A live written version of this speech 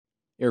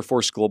Air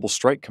Force Global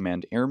Strike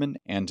Command airmen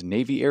and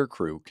Navy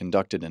aircrew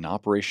conducted an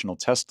operational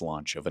test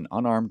launch of an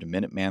unarmed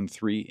Minuteman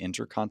III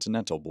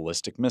intercontinental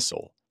ballistic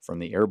missile from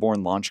the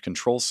Airborne Launch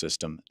Control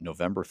System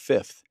November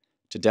 5th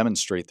to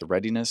demonstrate the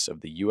readiness of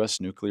the U.S.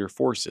 nuclear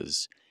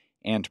forces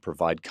and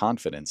provide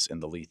confidence in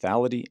the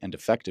lethality and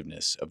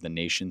effectiveness of the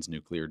nation's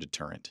nuclear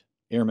deterrent.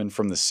 Airmen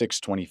from the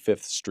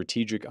 625th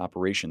Strategic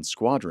Operations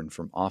Squadron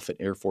from Offutt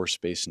Air Force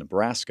Base,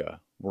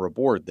 Nebraska, were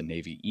aboard the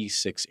Navy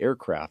E-6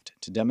 aircraft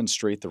to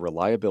demonstrate the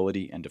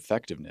reliability and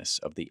effectiveness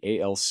of the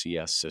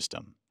ALCS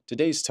system.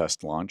 Today's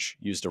test launch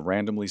used a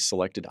randomly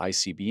selected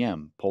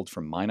ICBM pulled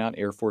from Minot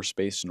Air Force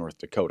Base, North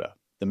Dakota.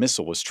 The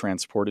missile was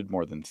transported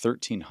more than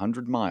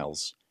 1,300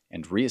 miles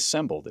and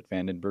reassembled at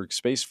Vandenberg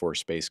Space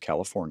Force Base,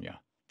 California.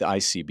 The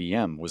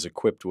ICBM was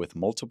equipped with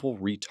multiple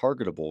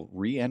retargetable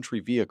re-entry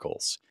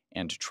vehicles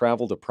and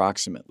traveled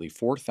approximately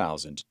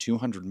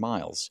 4,200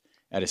 miles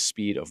at a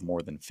speed of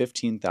more than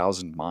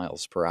 15,000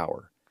 miles per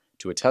hour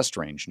to a test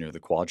range near the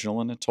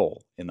Kwajalein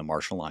Atoll in the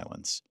Marshall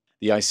Islands.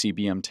 The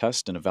ICBM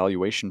test and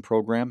evaluation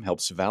program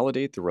helps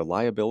validate the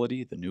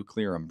reliability the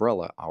nuclear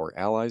umbrella our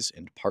allies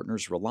and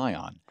partners rely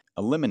on,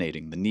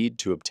 eliminating the need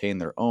to obtain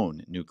their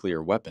own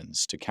nuclear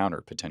weapons to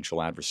counter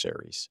potential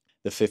adversaries.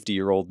 The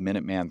 50-year-old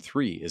Minuteman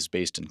III is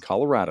based in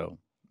Colorado,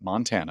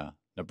 Montana,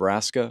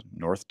 Nebraska,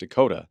 North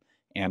Dakota,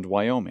 and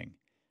Wyoming,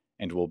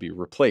 and will be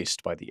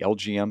replaced by the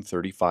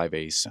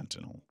LGM-35A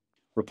Sentinel.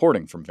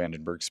 Reporting from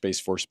Vandenberg Space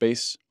Force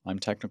Base, I'm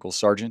Technical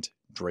Sergeant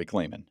Drake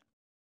Lehman.